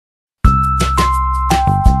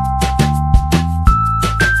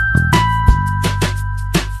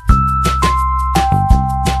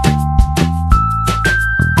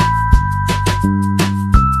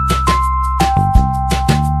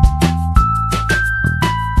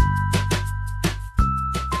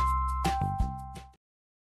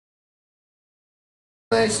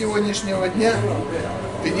Начиная с сегодняшнего дня,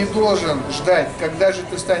 ты не должен ждать, когда же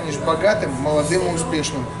ты станешь богатым, молодым и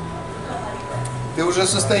успешным. Ты уже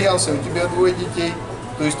состоялся, у тебя 2 детей,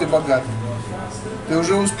 то есть ты богат. Ты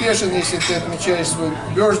уже успешен, если ты отмечаешь свой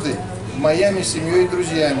birthday в Майами с семьей и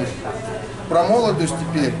друзьями. Про молодость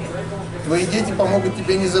теперь. Твои дети помогут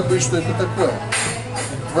тебе не забыть, что это такое.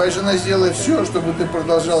 Твоя жена сделает все, чтобы ты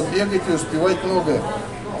продолжал бегать и успевать многое.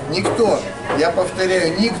 Никто, я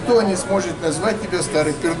повторяю, никто не сможет назвать тебя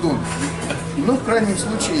старый пердун. Ну, в крайнем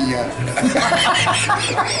случае, я.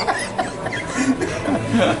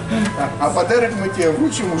 А подарок мы тебе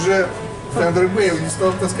вручим уже в Тандербэе, не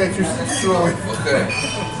стал таскать чуть тяжелый.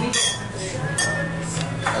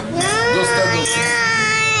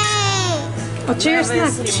 Oh, cheers,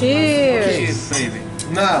 Mac. Cheers.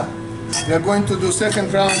 Now, we are going to do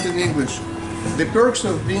second round in English. The perks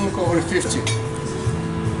of being over 50.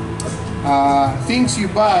 Things you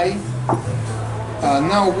buy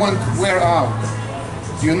now won't wear out.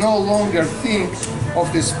 You no longer think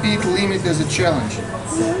of the speed limit as a challenge.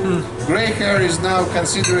 Gray hair is now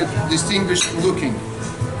considered distinguished looking.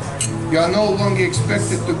 You are no longer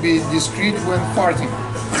expected to be discreet when farting.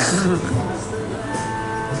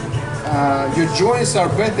 Your joints are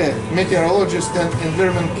better meteorologists than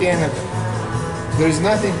environment Canada. There is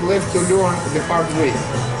nothing left to learn the hard way.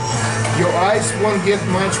 Your eyes won't get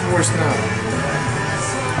much worse now.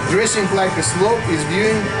 Dressing like a slope is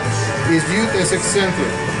viewed as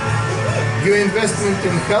eccentric. Your investment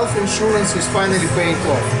in health insurance is finally paying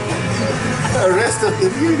off. The rest of the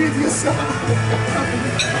you read yourself.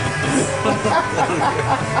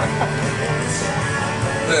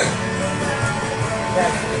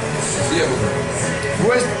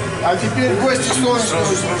 Гость, а теперь гости солнечного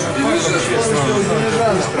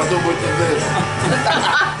Дилижана. Подумать не даешь.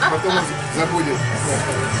 Потом он забудет.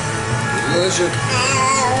 Значит,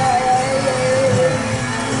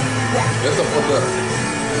 это подарок.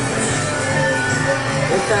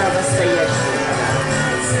 Это настоящий.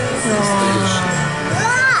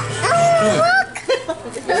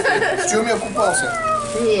 В чем я купался?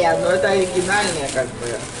 Нет, ну это оригинальное как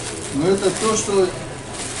бы. Ну это то, что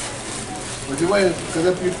одевают,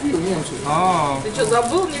 когда припил немцы. Ты что,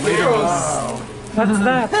 забыл, не берешь? What's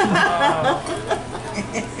that?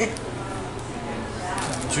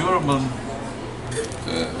 German.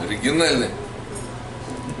 Оригинальный.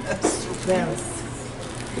 Потому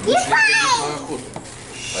что едет на охоту.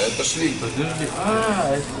 А это шлейк. Подожди.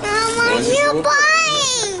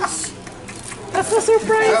 That's a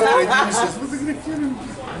surprise.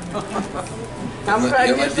 Там про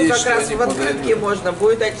одежду как раз в открытке можно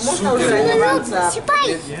будет. Можно уже одеваться.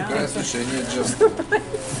 Какая решение Джаста.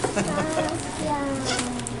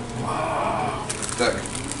 Так.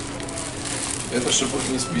 Это чтобы их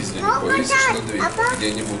не спиздили. Повесишь на дверь, где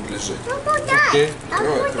они будут лежать. Окей.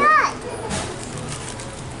 Открывай, открывай.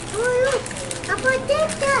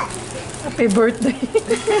 Happy birthday.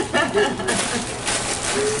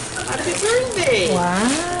 Happy birthday! Wow.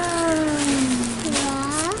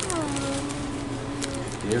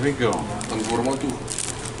 Here we go. Там бурматуха.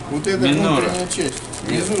 Вот это Минора. внутренняя часть.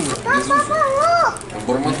 Внизу же. Там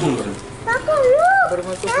бурматуха.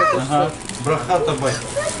 Ага. Брахата бай.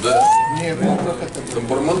 Да. Нет, это это Там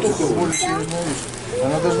бурматуха. более серьезная вещь.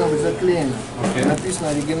 Она должна быть заклеена. Написано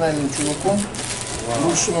оригинальным чуваком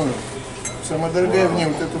вручную. Самая дорогая в ней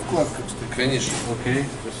вот эта вкладка, кстати. Конечно. Окей,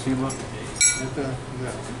 спасибо. Это,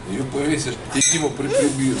 да. Ее повесишь, и Дима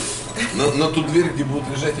прикрепит на ту дверь, где будут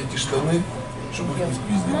лежать эти штаны, чтобы их не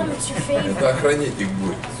спиздили. Это охранять их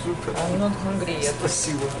будет. I'm not hungry yet.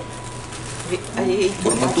 Спасибо.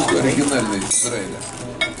 Бурматуха оригинальная из Израиля.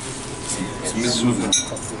 С Мизузы.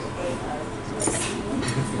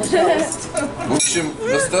 В общем,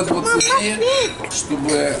 достаточно цене,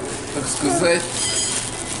 чтобы, так сказать,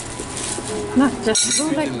 No, just do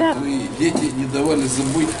like that. твои дети не давали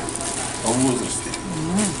забыть о возрасте.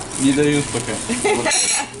 Не дают пока.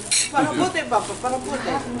 Поработай, папа,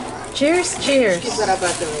 поработай. Cheers, cheers.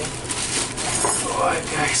 Зарабатывай. Ой,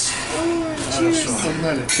 гайс.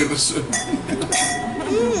 Погнали. Хорошо.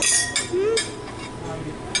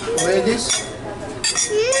 Ladies.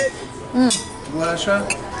 Глаша.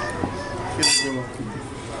 Here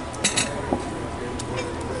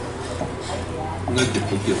На тебе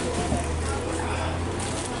пакет.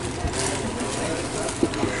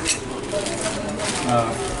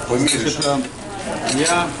 Померишь. Это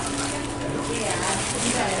я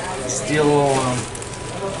сделал,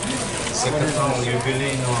 закатал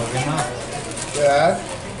юбилейного вина. Так.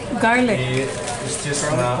 Garlic. И,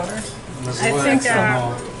 естественно, I называется think,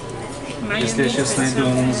 оно, если я сейчас найду,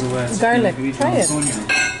 оно называется Garlic. Пингвин Try it. Антонио.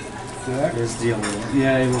 Я сделал.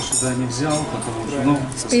 Я его сюда не взял, потому что, ну,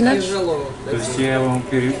 Спинach. то есть я его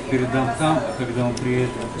передам там, а когда он приедет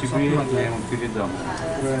к тебе, я ему передам.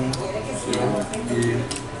 Вот. И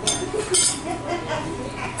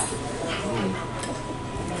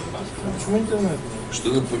Почему интернет?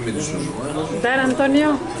 Что ты померишь уже? There,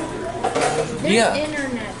 Antonio. Yeah.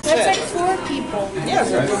 That's like 4 people.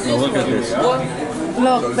 look at this.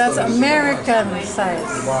 Look, that's American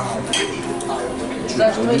size.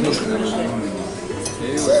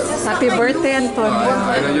 Happy birthday,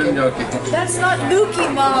 Antonio. That's not Nuki,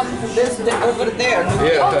 Mom. This over there.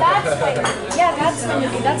 Oh, that's like, yeah, that's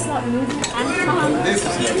Nuki. That's not Nuki.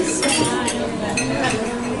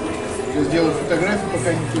 Я сделаю фотографию,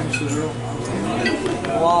 пока никто не сожрал.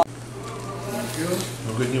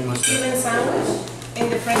 Ну-ка, Дима, Chicken sandwich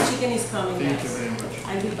and the fried chicken is coming. Thank you very much.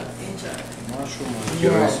 I will enjoy. Машу.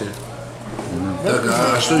 Так,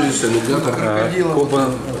 а что здесь? Аллигатор?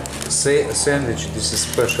 Cuban sandwich. This is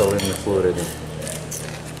special in Florida.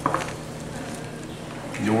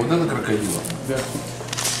 Где вот это крокодила? Да.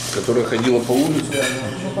 Которая ходила по улице?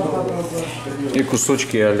 И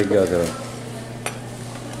кусочки аллигатора.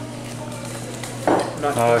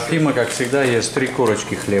 А Фима, как всегда, ест 3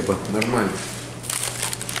 корочки хлеба. Нормально.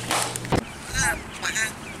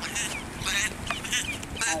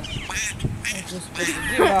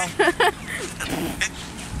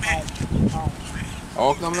 А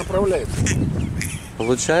он к нам направляется.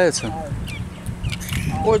 Получается?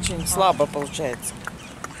 Очень слабо получается.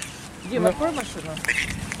 Дима, открой машину.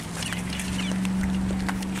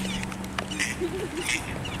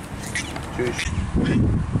 Что еще?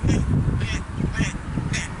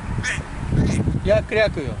 Я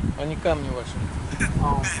крякаю, а не камни ваши.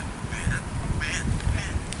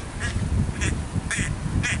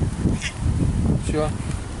 Все.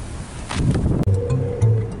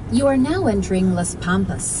 You are now entering Las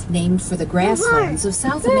Pampas, named for the grasslands of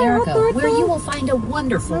South America, where you will find a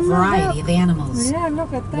wonderful variety of animals. Yeah,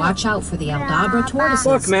 look at that. Watch out for the Aldabra tortoises.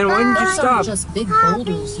 Look, man, why didn't you Those stop? aren't just big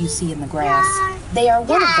boulders you see in the grass. They are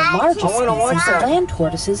one of the largest species of land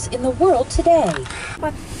tortoises in the world today.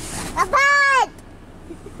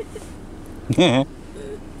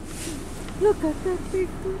 Look at that big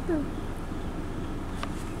turtle.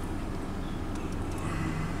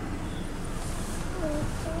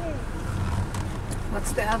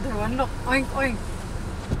 What's the other one? Look, oink, oink.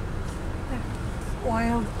 There.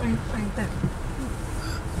 Wild oink, oink there.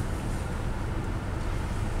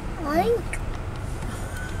 Oink.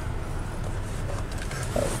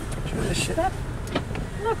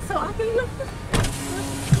 Look, so ugly, look.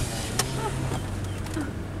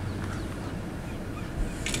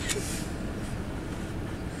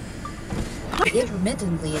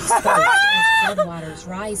 Intermittently exposed as floodwaters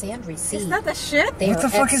rise and recede. Is that a shit? They What the are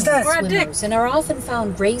fuck is excellent that? Or a dick. swimmers and are often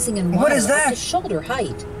found grazing in What water is that? up to shoulder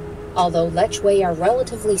height. Although Lechwe are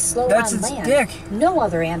relatively slow That's on its land, dick. no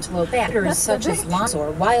other antelope predators That's such the as dick. lions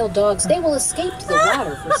or wild dogs, they will escape to the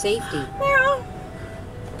water for safety.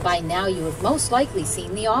 By now you have most likely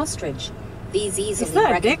seen the ostrich. These easily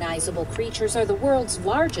that a dick? recognizable creatures are the world's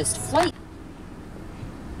largest flight.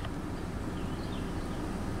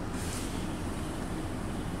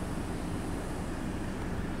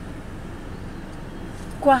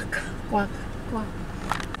 Quack, quack, quack.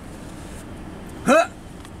 Huh?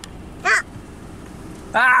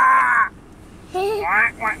 Ah! Hey,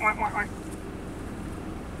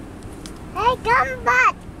 come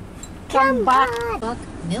back. Come back. Buck,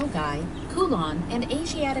 Nilgai, Kudu and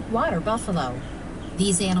Asiatic Water Buffalo.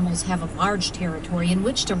 These animals have a large territory in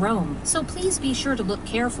which to roam, so please be sure to look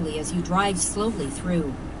carefully as you drive slowly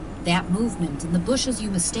through. That movement in the bushes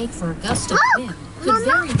you mistake for a gust of wind could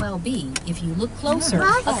very well be, if you look closer,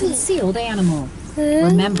 a concealed animal.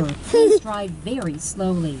 Remember, please drive very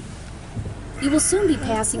slowly. You will soon be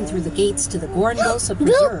passing through the gates to the Rongosa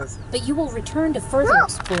Reserve, but you will return to further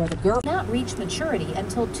explore the Gir. Not reach maturity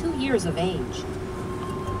until 2 years of age.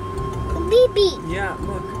 Baby. Yeah,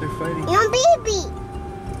 look, they're fighting. No, baby.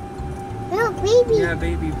 No, baby. Yeah,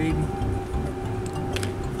 baby.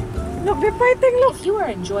 Look, they're fighting, look. If you are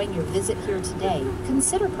enjoying your visit here today,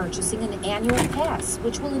 consider purchasing an annual pass,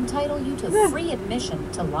 which will entitle you to free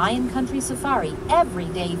admission to Lion Country Safari every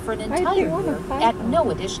day for an entire year at no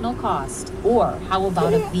additional cost. Or how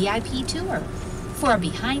about a VIP tour? For a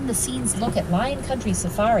behind-the-scenes look at Lion Country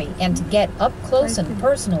Safari and to get up close and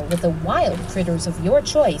personal with the wild critters of your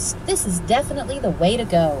choice, this is definitely the way to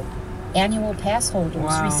go. Annual pass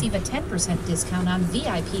holders receive a 10% discount on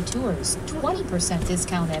VIP tours, 20%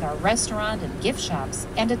 discount at our restaurant and gift shops,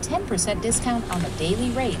 and a 10% discount on the daily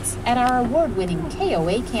rates at our award-winning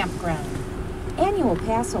KOA campground. Annual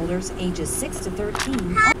pass holders ages 6 to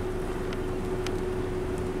 13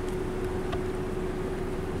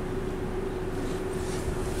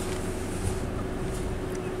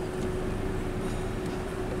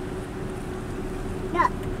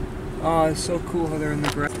 Oh, it's so cool how they're in the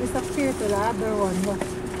grass. Disappear to the other one. Look.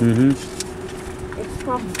 It's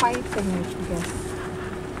from fighting, I guess.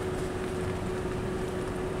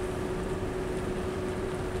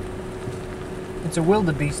 It's a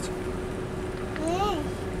wildebeest.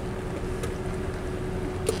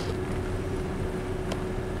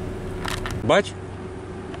 Бач?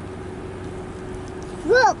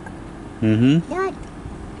 Look. Dad.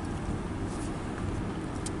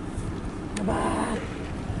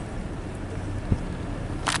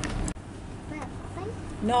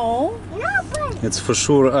 No. It's for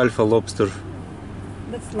sure alpha lobster.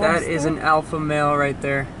 That is an alpha male right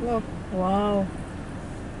there. Look. Wow.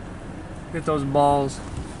 Look at those balls.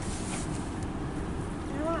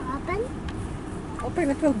 Open,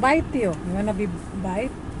 it will bite you. You wanna be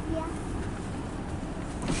bite? Yeah.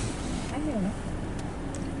 I don't know.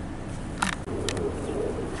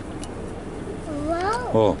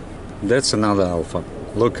 Wow. Oh, that's another alpha.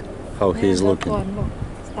 Look how he's That looking. one, look.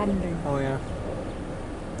 Standing. Oh yeah.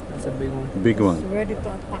 That's a big one. Big It's one. ready to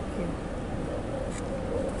attack you.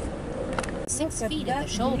 6 Look at feet at the that,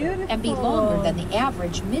 shoulder and be beautiful. longer than the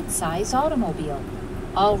average mid-size automobile.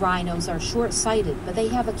 All rhinos are short-sighted, but they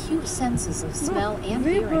have acute senses of smell and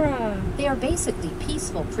hearing. Zebra. They are basically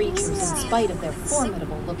peaceful creatures in spite of their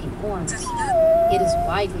formidable-looking horns. It is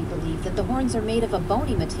widely believed that the horns are made of a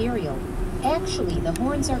bony material. Actually, the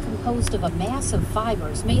horns are composed of a mass of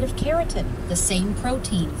fibers made of keratin, the same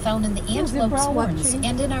protein found in the antelope's horns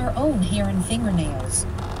and in our own hair and fingernails.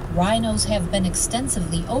 Rhinos have been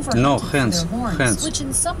extensively overhunted for their horns, which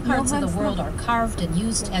in some parts of the world are carved and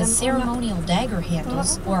used as ceremonial dagger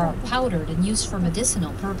handles or are powdered and used for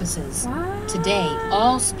medicinal purposes. Today,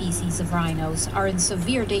 all species of rhinos are in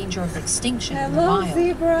severe danger of extinction in the Hello, wild.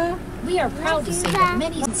 zebra. We are proud to say that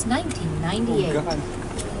many since 1998. Oh, God.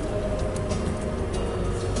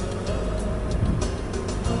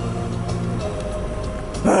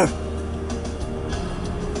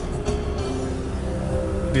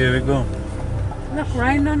 Here we go. Look,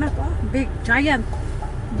 rhino, look, oh, big, giant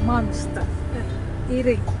monster.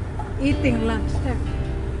 Eating lunch there.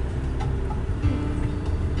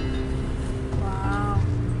 Wow.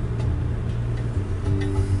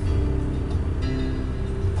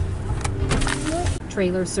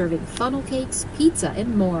 Trailers serving funnel cakes, pizza,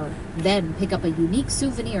 and more. Then pick up a unique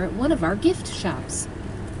souvenir at one of our gift shops.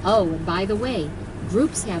 Oh, and by the way,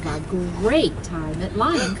 groups have a great time at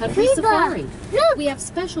Lion Country Safari. We have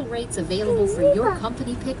special rates available for your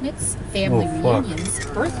company picnics, family reunions,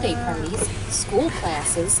 birthday parties, school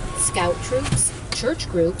classes, scout troops, church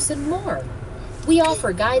groups, and more. We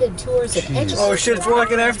offer guided tours of educational Oh shit, it's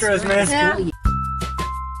walking after us, man. school